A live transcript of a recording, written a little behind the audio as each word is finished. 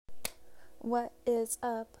What is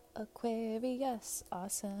up, Aquarius?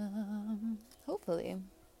 Awesome. Hopefully,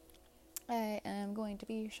 I am going to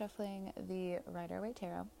be shuffling the Rider-Waite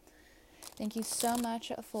Tarot. Thank you so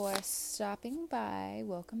much for stopping by.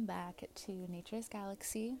 Welcome back to Nature's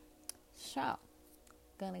Galaxy. So,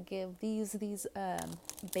 gonna give these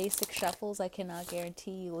basic shuffles. I cannot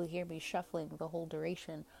guarantee you will hear me shuffling the whole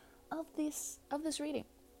duration of this reading,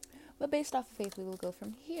 but based off of faith, we will go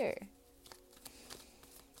from here.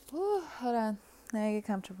 Whew, hold on. Let me get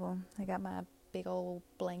comfortable. I got my big old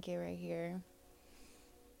blanket right here.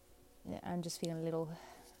 Yeah, I'm just feeling a little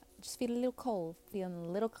cold, feeling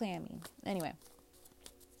a little clammy. Anyway,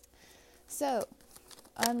 so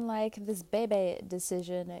unlike this baby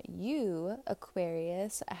decision, you,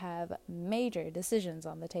 Aquarius, have major decisions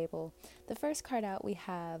on the table. The first card out, we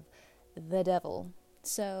have the Devil.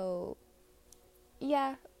 So,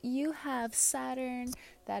 yeah, you have Saturn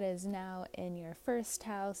that is now in your first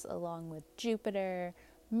house along with Jupiter.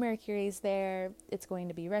 Mercury's there. It's going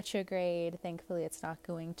to be retrograde. Thankfully, it's not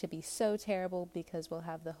going to be so terrible because we'll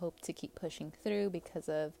have the hope to keep pushing through because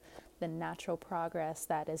of the natural progress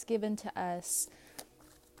that is given to us.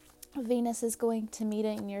 Venus is going to meet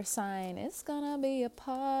in your sign. It's gonna be a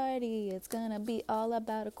party. It's gonna be all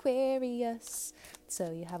about Aquarius.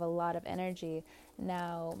 So you have a lot of energy.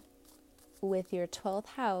 Now, with your 12th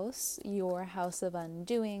house, your house of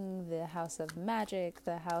undoing, the house of magic,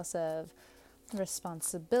 the house of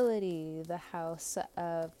responsibility, the house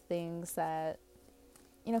of things that,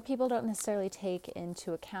 people don't necessarily take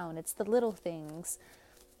into account. It's the little things.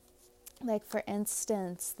 Like, for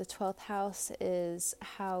instance, the 12th house is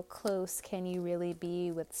how close can you really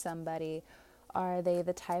be with somebody? Are they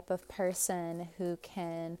the type of person who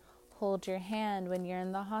can hold your hand when you're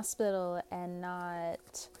in the hospital and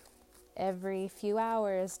not every few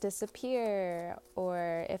hours disappear?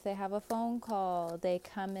 Or if they have a phone call, they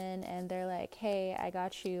come in and they're like, hey, I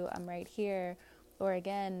got you, I'm right here. Or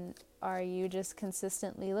again, are you just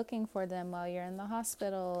consistently looking for them while you're in the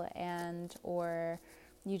hospital, and or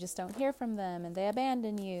you just don't hear from them and they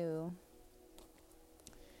abandon you?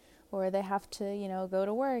 Or they have to, go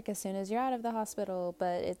to work as soon as you're out of the hospital.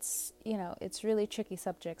 But it's really tricky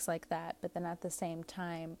subjects like that. But then at the same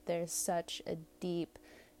time, there's such a deep,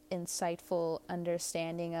 insightful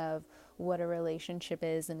understanding of what a relationship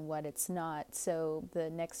is and what it's not. So the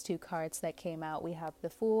next two cards that came out, we have the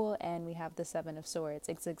Fool and we have the Seven of Swords.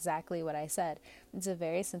 It's exactly what I said. It's a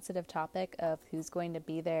very sensitive topic of who's going to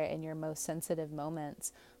be there in your most sensitive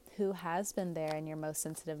moments, who has been there in your most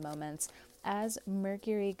sensitive moments. As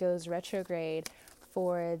Mercury goes retrograde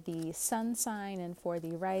for the sun sign and for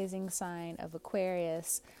the rising sign of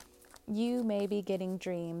Aquarius, you may be getting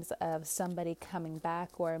dreams of somebody coming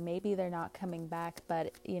back, or maybe they're not coming back,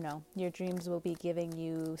 but your dreams will be giving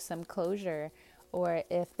you some closure. Or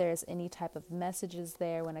if there's any type of messages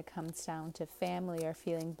there when it comes down to family or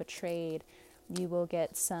feeling betrayed, you will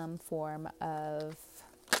get some form of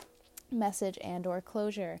message and or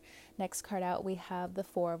closure. Next card out, we have the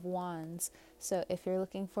Four of Wands. So if you're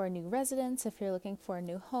looking for a new residence, if you're looking for a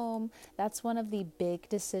new home, that's one of the big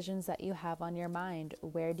decisions that you have on your mind.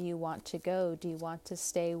 Where do you want to go? Do you want to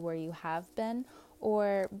stay where you have been,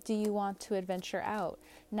 or do you want to adventure out?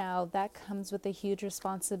 Now, that comes with a huge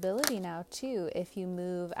responsibility now too. If you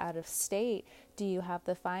move out of state, do you have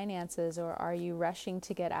the finances, or are you rushing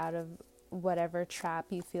to get out of whatever trap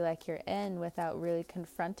you feel like you're in without really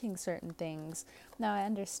confronting certain things? Now, I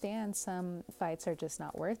understand some fights are just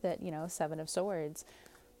not worth it, Seven of Swords.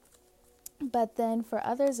 But then for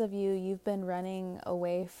others of you, you've been running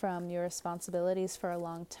away from your responsibilities for a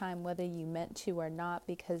long time, whether you meant to or not,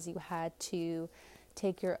 because you had to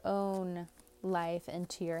take your own life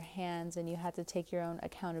into your hands and you had to take your own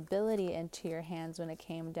accountability into your hands when it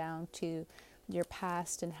came down to your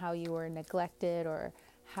past and how you were neglected, or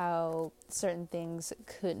how certain things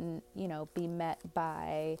couldn't, be met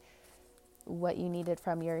by what you needed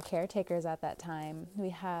from your caretakers at that time.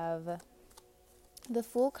 We have the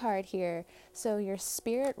Fool card here. So your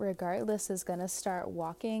spirit, regardless, is going to start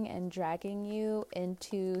walking and dragging you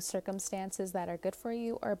into circumstances that are good for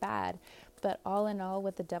you or bad. But all in all,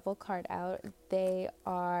 with the Devil card out, they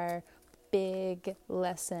are big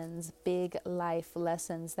lessons, big life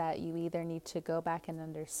lessons that you either need to go back and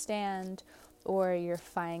understand, or you're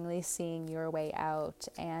finally seeing your way out.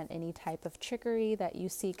 And any type of trickery that you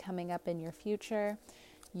see coming up in your future,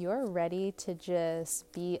 you're ready to just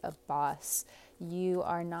be a boss. You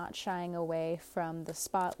are not shying away from the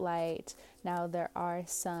spotlight. Now, there are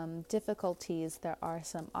some difficulties, there are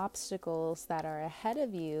some obstacles that are ahead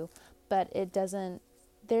of you, but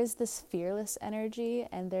there's this fearless energy,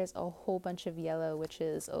 and there's a whole bunch of yellow, which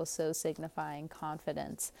is also signifying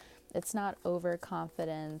confidence. It's not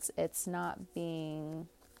overconfidence. It's not being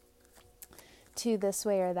too this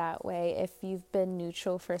way or that way. If you've been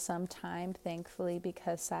neutral for some time, thankfully,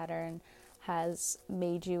 because Saturn has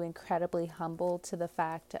made you incredibly humble to the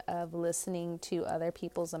fact of listening to other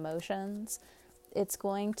people's emotions, it's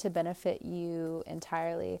going to benefit you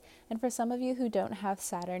entirely. And for some of you who don't have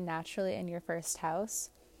Saturn naturally in your first house,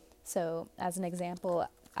 so as an example,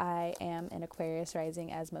 I am an Aquarius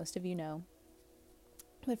rising, as most of you know.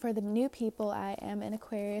 But for the new people, I am an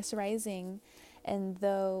Aquarius rising. And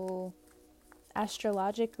though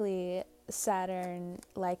astrologically Saturn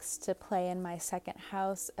likes to play in my second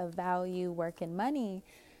house of value, work, and money,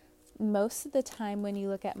 most of the time when you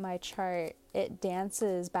look at my chart, it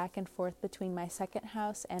dances back and forth between my second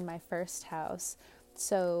house and my first house.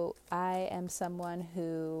 So I am someone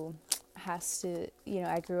who has to,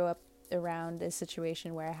 I grew up around a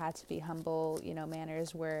situation where I had to be humble.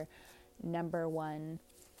 Manners were number one,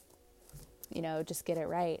 just get it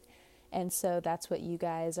right. And so that's what you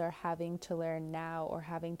guys are having to learn now, or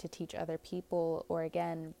having to teach other people. Or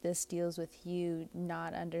again, this deals with you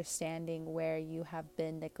not understanding where you have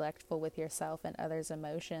been neglectful with yourself and others'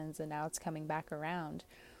 emotions, and now it's coming back around.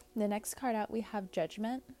 The next card out, we have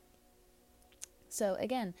Judgment. So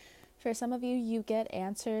again, for some of you, you get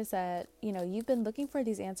answers that, you've been looking for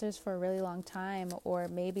these answers for a really long time, or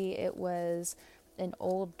maybe it was an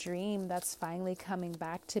old dream that's finally coming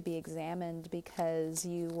back to be examined because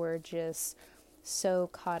you were just so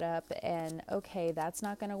caught up and, okay, that's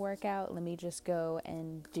not going to work out. Let me just go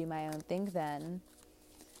and do my own thing then.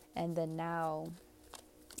 And then now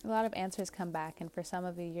a lot of answers come back. And for some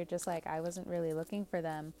of you, you're just like, I wasn't really looking for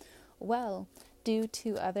them. Well, due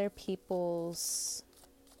to other people's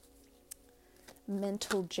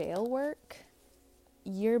mental jail work,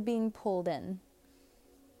 you're being pulled in.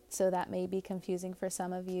 So that may be confusing for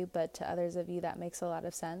some of you, but to others of you, that makes a lot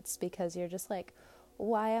of sense, because you're just like,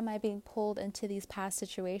 why am I being pulled into these past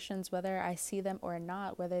situations, whether I see them or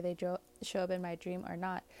not, whether they show up in my dream or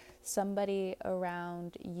not? Somebody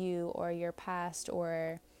around you or your past,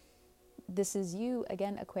 or this is you,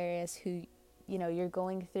 again, Aquarius, who, you're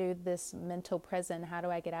going through this mental prison. How do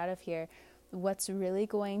I get out of here? What's really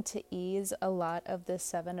going to ease a lot of the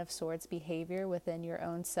Seven of Swords behavior within your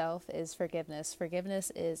own self is forgiveness.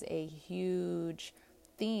 Forgiveness is a huge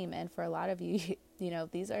theme. And for a lot of you,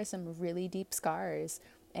 these are some really deep scars,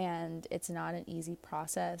 and it's not an easy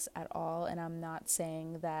process at all. And I'm not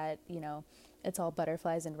saying that, it's all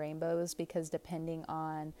butterflies and rainbows, because depending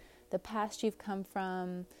on the past you've come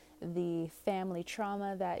from, the family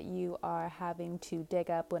trauma that you are having to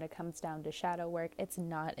dig up when it comes down to shadow work, it's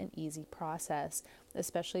not an easy process,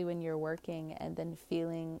 especially when you're working and then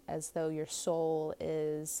feeling as though your soul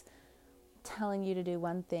is telling you to do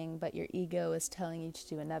one thing, but your ego is telling you to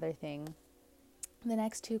do another thing. The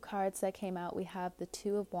next two cards that came out, we have the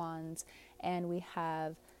Two of Wands and we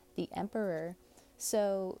have the Emperor.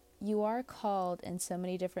 So you are called in so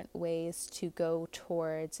many different ways to go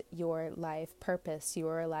towards your life purpose,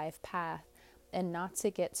 your life path, and not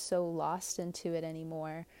to get so lost into it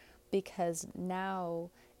anymore. Because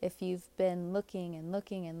now, if you've been looking and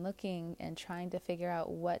looking and looking and trying to figure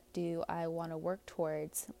out what do I want to work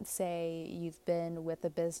towards, say you've been with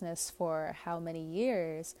a business for how many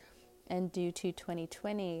years, and due to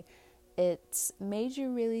 2020, it's made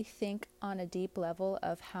you really think on a deep level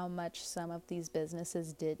of how much some of these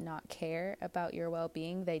businesses did not care about your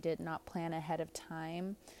well-being. They did not plan ahead of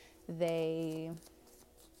time. They,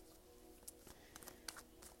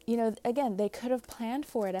 again, they could have planned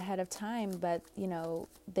for it ahead of time, but,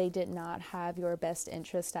 they did not have your best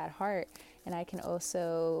interest at heart. And I can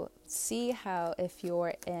also see how if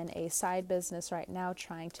you're in a side business right now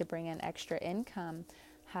trying to bring in extra income,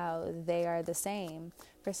 how they are the same.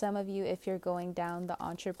 For some of you, if you're going down the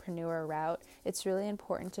entrepreneur route, it's really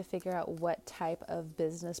important to figure out what type of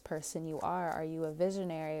business person you are. Are you a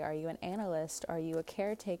visionary? Are you an analyst? Are you a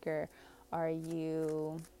caretaker? Are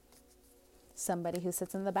you somebody who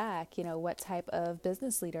sits in the back? What type of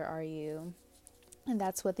business leader are you? And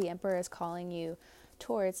that's what the Emperor is calling you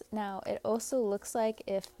towards. Now, it also looks like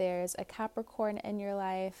if there's a Capricorn in your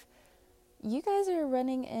life, you guys are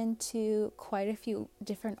running into quite a few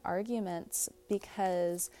different arguments,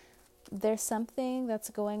 because there's something that's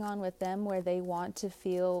going on with them where they want to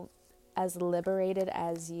feel as liberated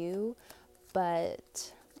as you.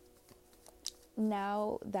 But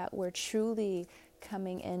now that we're truly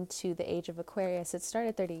coming into the age of Aquarius, it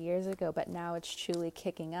started 30 years ago, but now it's truly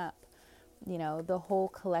kicking up. The whole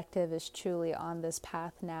collective is truly on this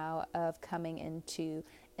path now of coming into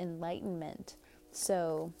enlightenment.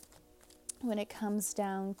 So when it comes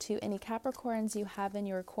down to any Capricorns you have in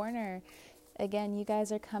your corner, again, you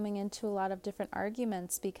guys are coming into a lot of different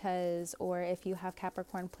arguments because, or if you have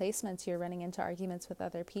Capricorn placements, you're running into arguments with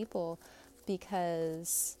other people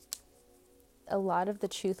because a lot of the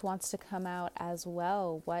truth wants to come out as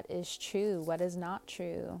well. What is true? What is not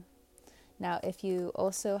true? Now, if you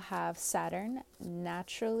also have Saturn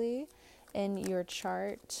naturally in your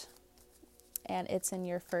chart and it's in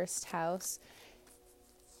your first house,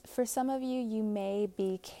 for some of you, you may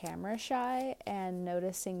be camera shy and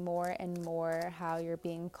noticing more and more how you're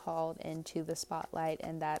being called into the spotlight,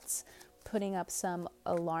 and that's putting up some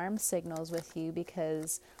alarm signals with you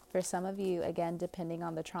because for some of you, again, depending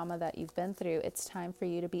on the trauma that you've been through, it's time for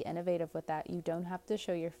you to be innovative with that. You don't have to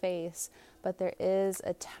show your face, but there is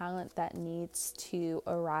a talent that needs to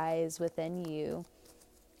arise within you,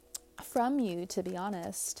 from you, to be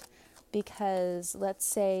honest. Because let's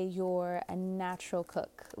say you're a natural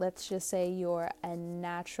cook. Let's just say you're a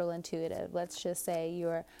natural intuitive. Let's just say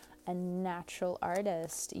you're a natural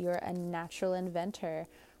artist. You're a natural inventor.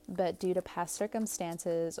 But due to past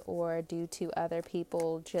circumstances or due to other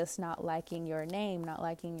people just not liking your name, not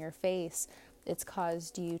liking your face, it's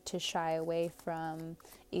caused you to shy away from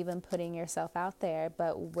even putting yourself out there.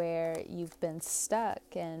 But where you've been stuck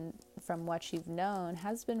and from what you've known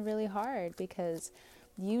has been really hard because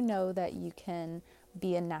you know that you can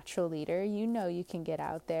be a natural leader. You know you can get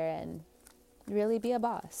out there and really be a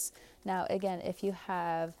boss. Now, again, if you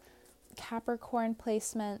have Capricorn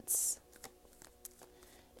placements,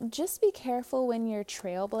 just be careful when you're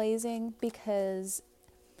trailblazing because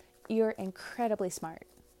you're incredibly smart,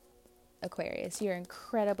 Aquarius. You're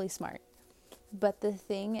incredibly smart. But the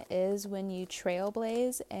thing is, when you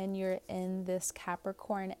trailblaze and you're in this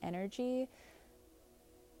Capricorn energy,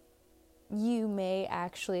 you may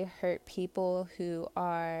actually hurt people who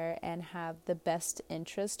are and have the best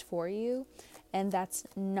interest for you, and that's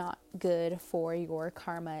not good for your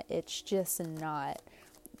karma. It's just not.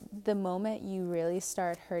 The moment you really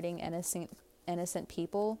start hurting innocent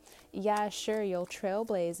people, yeah, sure, you'll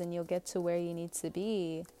trailblaze and you'll get to where you need to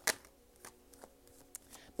be.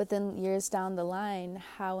 But then years down the line,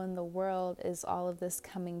 how in the world is all of this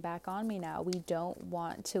coming back on me now? We don't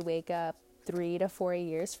want to wake up 3 to 4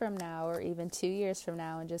 years from now or even 2 years from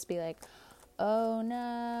now and just be like, oh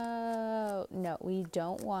no. No, we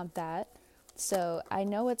don't want that. So I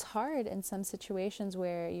know it's hard in some situations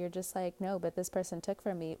where you're just like, no, but this person took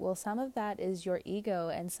from me. Well, some of that is your ego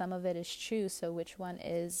and some of it is true. So which one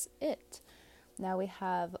is it? Now we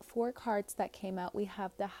have 4 cards that came out. We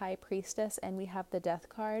have the High Priestess and we have the Death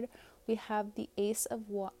card. We have the Ace of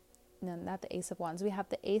Wands. No, not the Ace of Wands. We have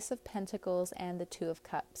the Ace of Pentacles and the Two of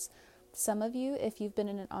Cups. Some of you, if you've been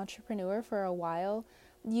an entrepreneur for a while,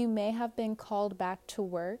 you may have been called back to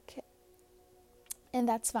work, and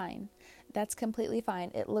that's fine. That's completely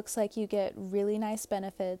fine. It looks like you get really nice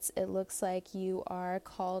benefits. It looks like you are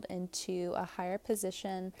called into a higher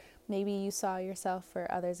position. Maybe you saw yourself,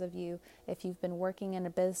 for others of you, if you've been working in a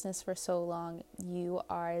business for so long, you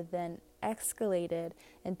are then escalated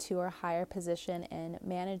into a higher position in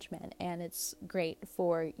management, and it's great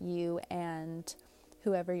for you and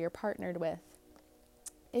whoever you're partnered with.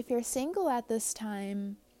 If you're single at this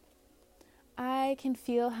time, I can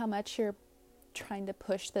feel how much you're trying to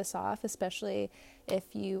push this off, especially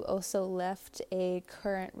if you also left a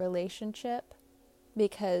current relationship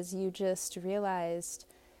because you just realized,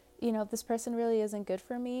 this person really isn't good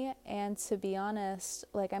for me. And to be honest,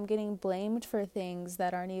 like, I'm getting blamed for things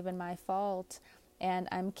that aren't even my fault. And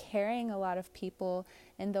I'm carrying a lot of people.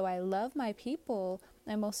 And though I love my people,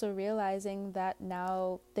 I'm also realizing that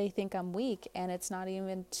now they think I'm weak. And it's not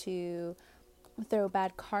even to throw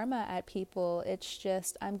bad karma at people. It's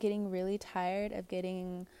just I'm getting really tired of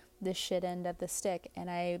getting the shit end of the stick.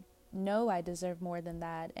 And I know I deserve more than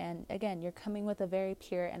that. And again, you're coming with a very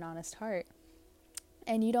pure and honest heart.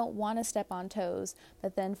 And you don't want to step on toes.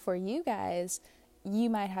 But then for you guys, you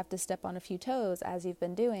might have to step on a few toes as you've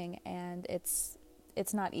been doing. And it's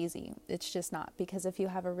not easy. It's just not. Because if you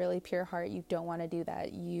have a really pure heart, you don't want to do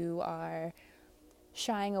that. You are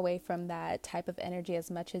shying away from that type of energy as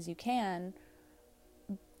much as you can.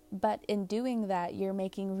 But in doing that, you're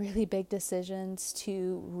making really big decisions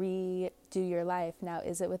to redo your life. Now,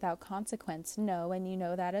 is it without consequence? No, and you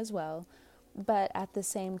know that as well. But at the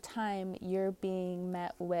same time, you're being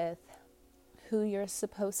met with who you're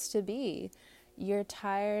supposed to be. You're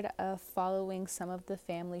tired of following some of the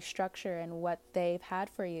family structure and what they've had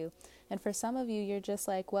for you. And for some of you, you're just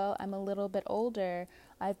like, well, I'm a little bit older.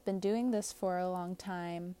 I've been doing this for a long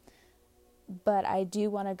time. but I do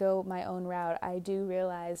want to go my own route. I do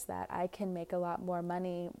realize that I can make a lot more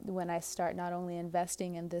money when I start not only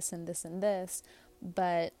investing in this and this and this,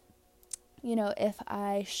 but, if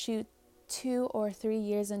I shoot 2 or 3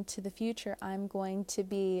 years into the future, I'm going to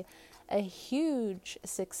be a huge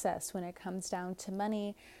success when it comes down to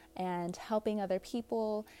money and helping other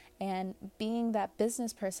people and being that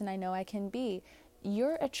business person I know I can be.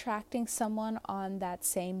 You're attracting someone on that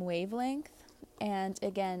same wavelength. And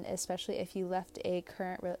again, especially if you left a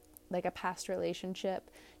like a past relationship,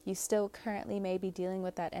 you still currently may be dealing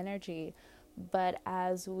with that energy. But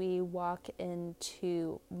as we walk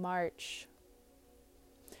into March,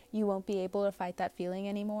 you won't be able to fight that feeling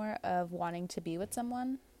anymore of wanting to be with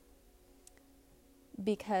someone,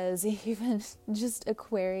 because even just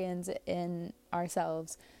Aquarians in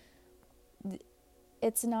ourselves,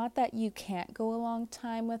 it's not that you can't go a long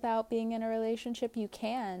time without being in a relationship. You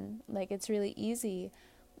can. Like, it's really easy.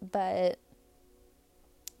 But,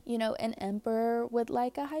 an emperor would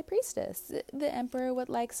like a high priestess. The emperor would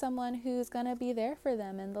like someone who's going to be there for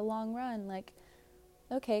them in the long run. Like,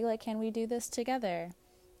 okay, like, can we do this together?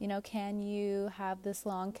 Can you have this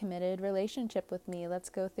long committed relationship with me? Let's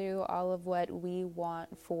go through all of what we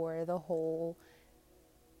want for the whole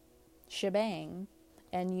shebang.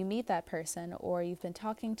 And you meet that person, or you've been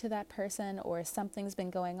talking to that person, or something's been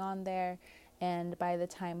going on there, and by the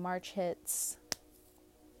time March hits,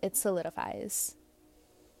 it solidifies.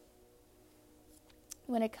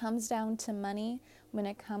 When it comes down to money, when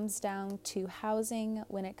it comes down to housing,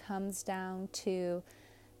 when it comes down to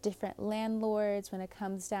different landlords, when it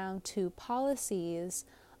comes down to policies,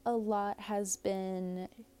 a lot has been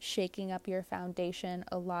shaking up your foundation.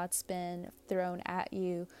 A lot's been thrown at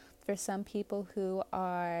you. For some people who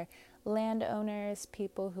are landowners,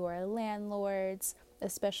 people who are landlords,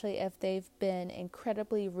 especially if they've been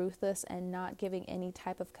incredibly ruthless and not giving any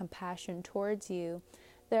type of compassion towards you,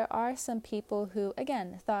 there are some people who,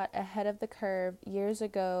 again, thought ahead of the curve years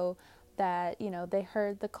ago that, they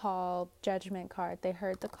heard the call, judgment card, they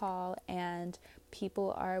heard the call, and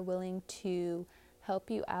people are willing to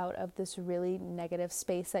help you out of this really negative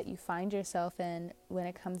space that you find yourself in when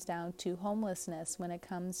it comes down to homelessness, when it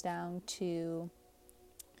comes down to,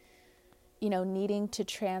 needing to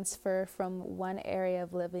transfer from one area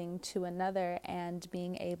of living to another, and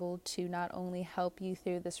being able to not only help you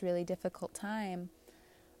through this really difficult time,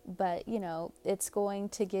 but, it's going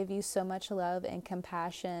to give you so much love and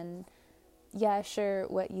compassion. Yeah, sure,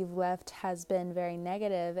 what you've left has been very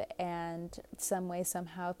negative, and some way,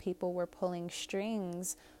 somehow, people were pulling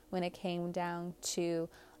strings when it came down to,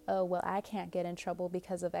 oh, well, I can't get in trouble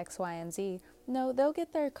because of X, Y, and Z. No, they'll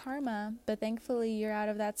get their karma, but thankfully you're out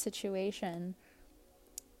of that situation.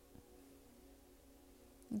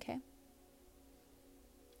 Okay?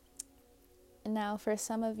 Now, for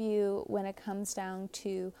some of you, when it comes down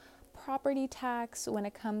to property tax, when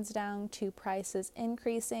it comes down to prices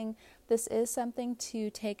increasing, this is something to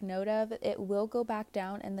take note of. It will go back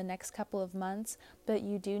down in the next couple of months, but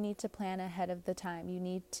you do need to plan ahead of the time. You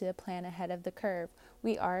need to plan ahead of the curve.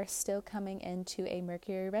 We are still coming into a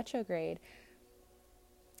Mercury retrograde.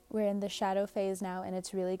 We're in the shadow phase now, and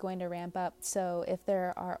it's really going to ramp up. So if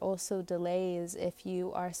there are also delays, if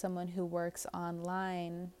you are someone who works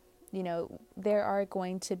online, there are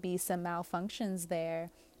going to be some malfunctions there,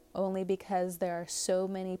 only because there are so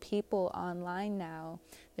many people online now.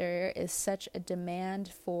 There is such a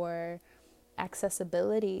demand for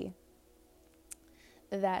accessibility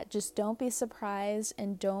that just don't be surprised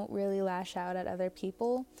and don't really lash out at other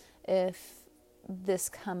people if this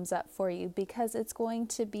comes up for you, because it's going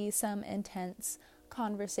to be some intense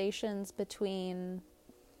conversations between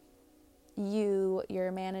you,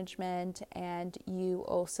 your management, and you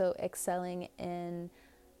also excelling in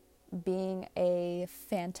being a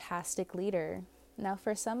fantastic leader. Now,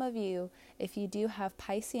 for some of you, if you do have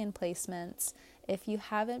Piscean placements, if you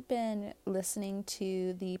haven't been listening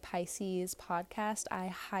to the Pisces podcast, I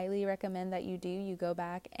highly recommend that you do. You go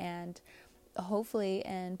back and hopefully,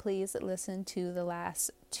 and please listen to the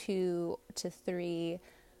last 2 to 3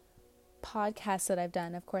 podcasts that I've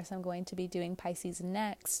done. Of course, I'm going to be doing Pisces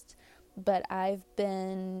next, but I've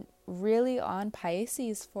been really on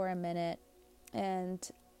Pisces for a minute, and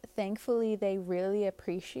thankfully they really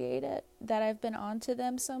appreciate it that I've been on to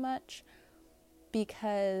them so much,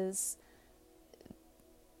 because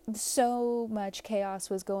so much chaos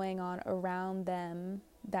was going on around them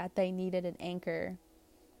that they needed an anchor.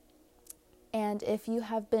 And if you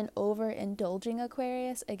have been overindulging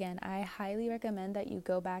Aquarius, again, I highly recommend that you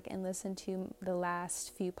go back and listen to the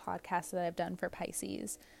last few podcasts that I've done for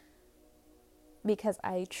Pisces. because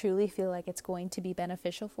I truly feel like it's going to be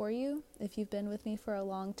beneficial for you. If you've been with me for a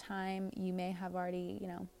long time, you may have already,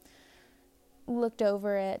 looked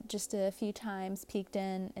over it just a few times, peeked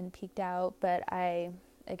in and peeked out, but I,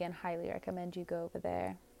 again, highly recommend you go over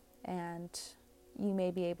there and you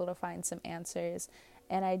may be able to find some answers.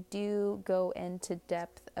 And I do go into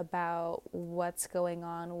depth about what's going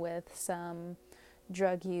on with some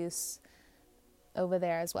drug use over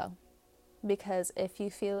there as well. Because if you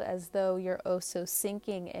feel as though you're also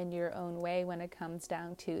sinking in your own way when it comes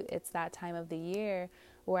down to it's that time of the year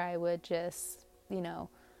where I would just,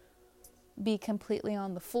 be completely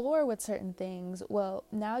on the floor with certain things, well,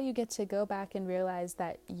 now you get to go back and realize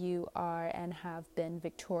that you are and have been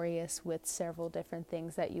victorious with several different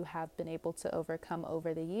things that you have been able to overcome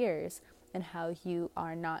over the years, and how you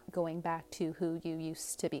are not going back to who you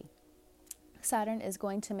used to be. Saturn is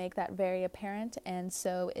going to make that very apparent, and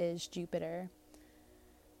so is Jupiter.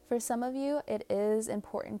 For some of you, it is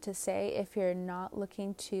important to say, if you're not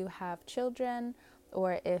looking to have children,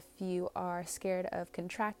 or if you are scared of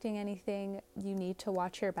contracting anything, you need to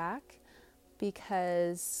watch your back,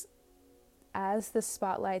 because as the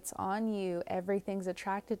spotlight's on you, everything's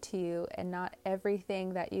attracted to you, and not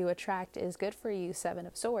everything that you attract is good for you, Seven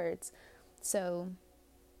of Swords. So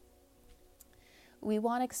we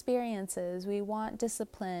want experiences, we want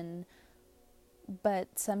discipline,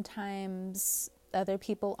 but sometimes other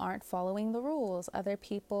people aren't following the rules. Other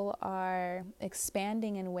people are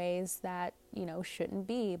expanding in ways that, shouldn't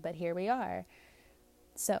be, but here we are.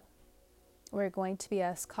 So we're going to be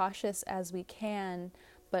as cautious as we can,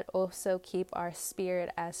 but also keep our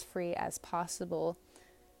spirit as free as possible.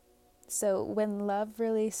 So when love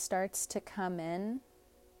really starts to come in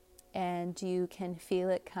and you can feel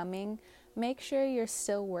it coming, make sure you're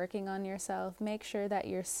still working on yourself. Make sure that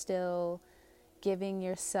you're still giving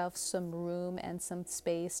yourself some room and some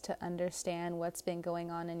space to understand what's been going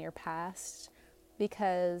on in your past,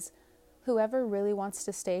 because whoever really wants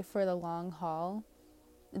to stay for the long haul,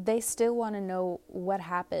 they still want to know what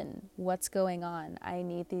happened, what's going on. I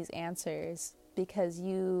need these answers because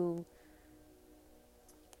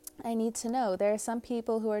I need to know. There are some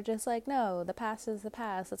people who are just like, no, the past is the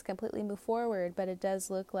past, let's completely move forward. But it does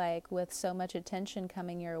look like, with so much attention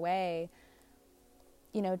coming your way,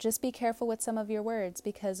 just be careful with some of your words,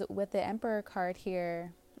 because with the Emperor card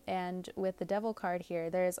here and with the Devil card here,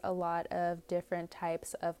 there's a lot of different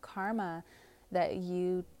types of karma that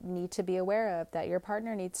you need to be aware of, that your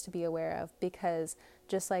partner needs to be aware of, because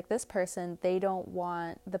just like this person, they don't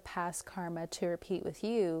want the past karma to repeat with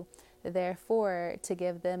you. Therefore, to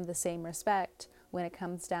give them the same respect when it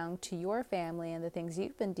comes down to your family and the things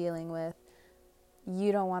you've been dealing with,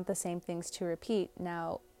 you don't want the same things to repeat.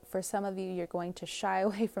 Now, for some of you, you're going to shy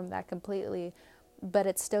away from that completely, but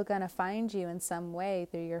it's still going to find you in some way,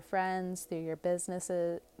 through your friends, through your business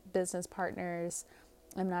partners.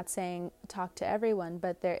 I'm not saying talk to everyone,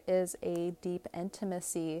 but there is a deep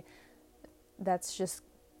intimacy that's just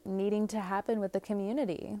needing to happen with the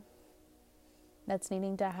community. That's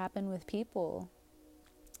needing to happen with people.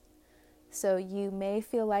 So you may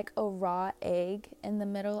feel like a raw egg in the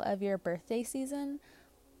middle of your birthday season,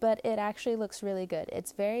 but it actually looks really good.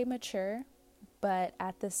 It's very mature, but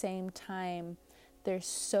at the same time, there's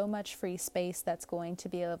so much free space that's going to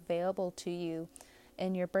be available to you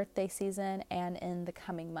in your birthday season and in the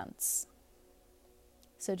coming months.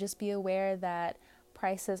 So just be aware that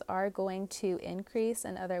prices are going to increase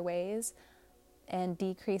in other ways and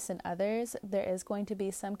decrease in others. There is going to be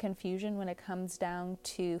some confusion when it comes down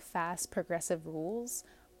to fast progressive rules,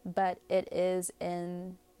 but it is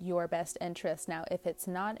in your best interest. Now, if it's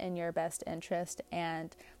not in your best interest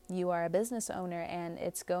and you are a business owner and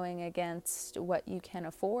it's going against what you can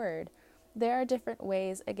afford, there are different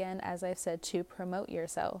ways, again, as I've said, to promote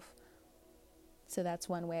yourself. So that's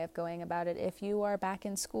one way of going about it. If you are back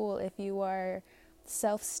in school, if you are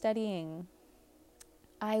self-studying,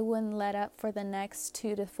 I wouldn't let up for the next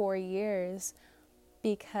 2 to 4 years,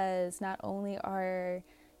 because not only are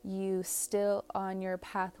you still on your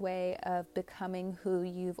pathway of becoming who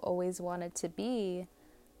you've always wanted to be,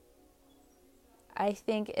 I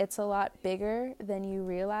think it's a lot bigger than you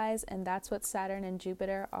realize, and that's what Saturn and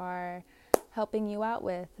Jupiter are helping you out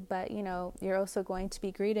with. But you're also going to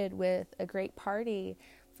be greeted with a great party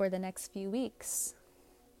for the next few weeks.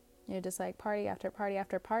 You're just like party after party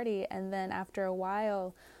after party, and then after a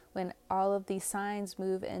while, when all of these signs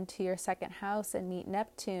move into your second house and meet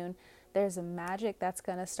Neptune, there's a magic that's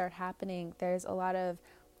going to start happening. There's a lot of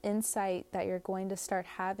insight that you're going to start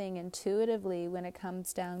having intuitively when it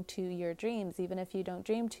comes down to your dreams, even if you don't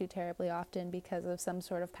dream too terribly often because of some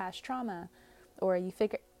sort of past trauma, or you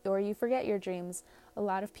or you forget your dreams. A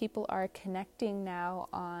lot of people are connecting now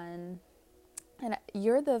on, and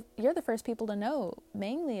you're the first people to know,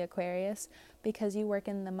 mainly Aquarius, because you work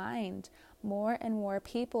in the mind. More and more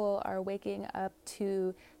people are waking up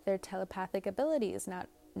to their telepathic abilities. Not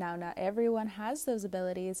everyone has those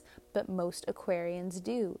abilities, but most Aquarians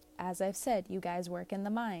do. As I've said, you guys work in the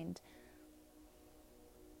mind.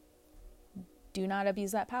 Do not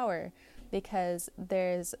abuse that power, because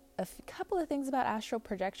there's a couple of things about astral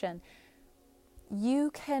projection. You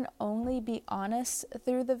can only be honest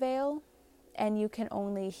through the veil, and you can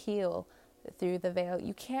only heal through the veil.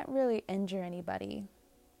 You can't really injure anybody.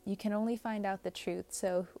 You can only find out the truth.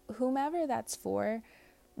 So whomever that's for,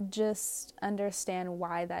 just understand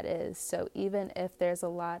why that is. So even if there's a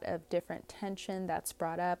lot of different tension that's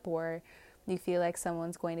brought up, or you feel like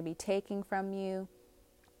someone's going to be taking from you,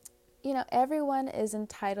 everyone is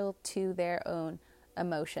entitled to their own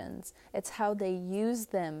emotions. It's how they use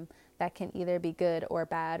them that can either be good or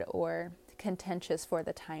bad or contentious for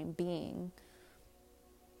the time being.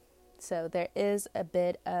 So there is a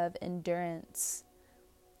bit of endurance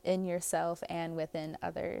in yourself and within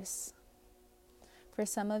others. For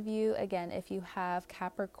some of you, again, if you have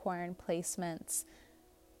Capricorn placements,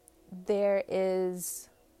 there is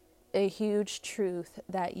a huge truth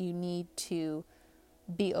that you need to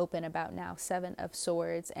be open about now. 7 of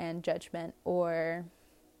Swords and Judgment, or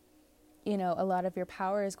a lot of your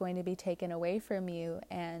power is going to be taken away from you,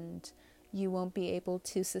 and you won't be able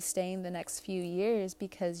to sustain the next few years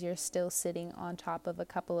because you're still sitting on top of a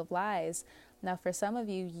couple of lies. Now, for some of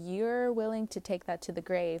you, you're willing to take that to the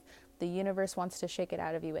grave. The universe wants to shake it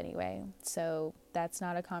out of you anyway. So that's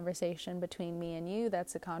not a conversation between me and you.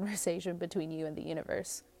 That's a conversation between you and the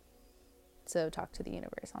universe. So talk to the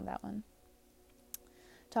universe on that one.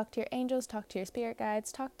 Talk to your angels, talk to your spirit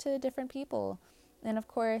guides, talk to different people. And of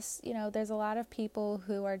course, there's a lot of people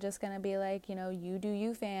who are just going to be like, you do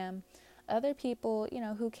you, fam. Other people,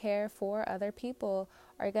 who care for other people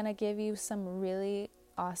are going to give you some really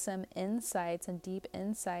awesome insights and deep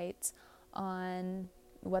insights on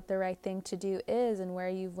what the right thing to do is and where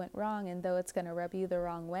you went wrong. And though it's going to rub you the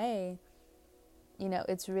wrong way,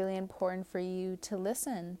 it's really important for you to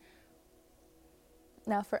listen.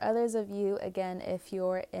 Now, for others of you, again, if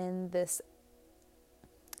you're in this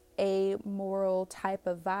amoral type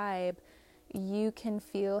of vibe, you can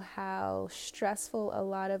feel how stressful a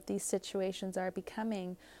lot of these situations are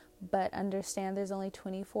becoming, but understand there's only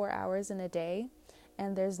 24 hours in a day,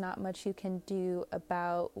 and there's not much you can do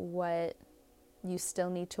about what you still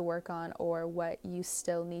need to work on or what you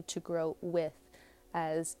still need to grow with,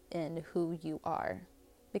 as in who you are.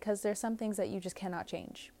 Because there's some things that you just cannot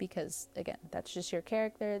change, because, again, that's just your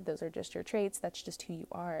character, those are just your traits, that's just who you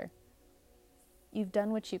are. You've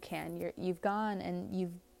done what you can. You've gone and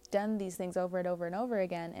you've done these things over and over and over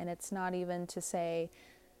again, and it's not even to say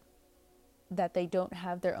that they don't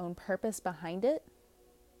have their own purpose behind it,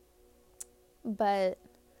 but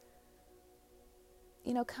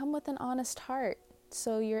come with an honest heart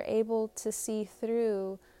so you're able to see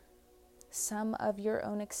through some of your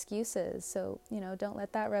own excuses. So don't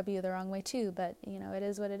let that rub you the wrong way too, but it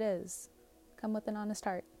is what it is. Come with an honest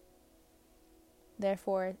heart.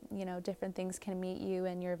 Therefore, different things can meet you,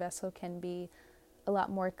 and your vessel can be a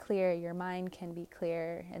lot more clear. Your mind can be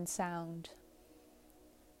clear and sound.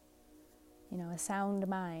 A sound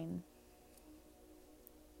mind.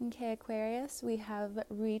 Okay, Aquarius, we have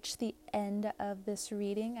reached the end of this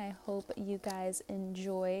reading. I hope you guys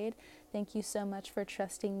enjoyed. Thank you so much for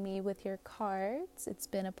trusting me with your cards. It's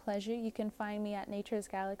been a pleasure. You can find me at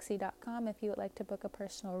naturesgalaxy.com if you would like to book a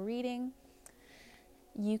personal reading.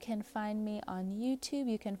 You can find me on YouTube.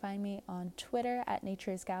 You can find me on Twitter at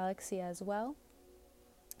Nature's Galaxy as well.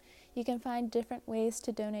 You can find different ways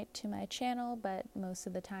to donate to my channel, but most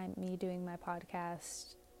of the time, me doing my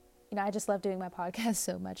podcast, I just love doing my podcast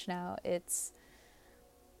so much now. It's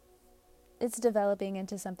developing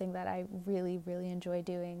into something that I really, really enjoy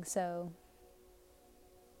doing. So,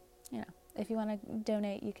 if you want to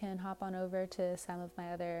donate, you can hop on over to some of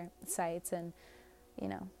my other sites and,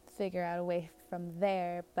 figure out a way from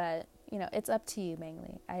there. But, it's up to you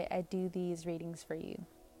mainly. I do these readings for you.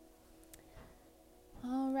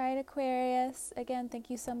 All right, Aquarius. Again, thank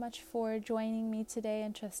you so much for joining me today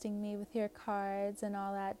and trusting me with your cards and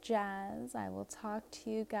all that jazz. I will talk to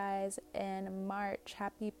you guys in March.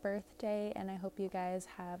 Happy birthday, and I hope you guys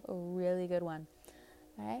have a really good one.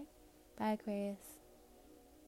 All right? Bye, Aquarius.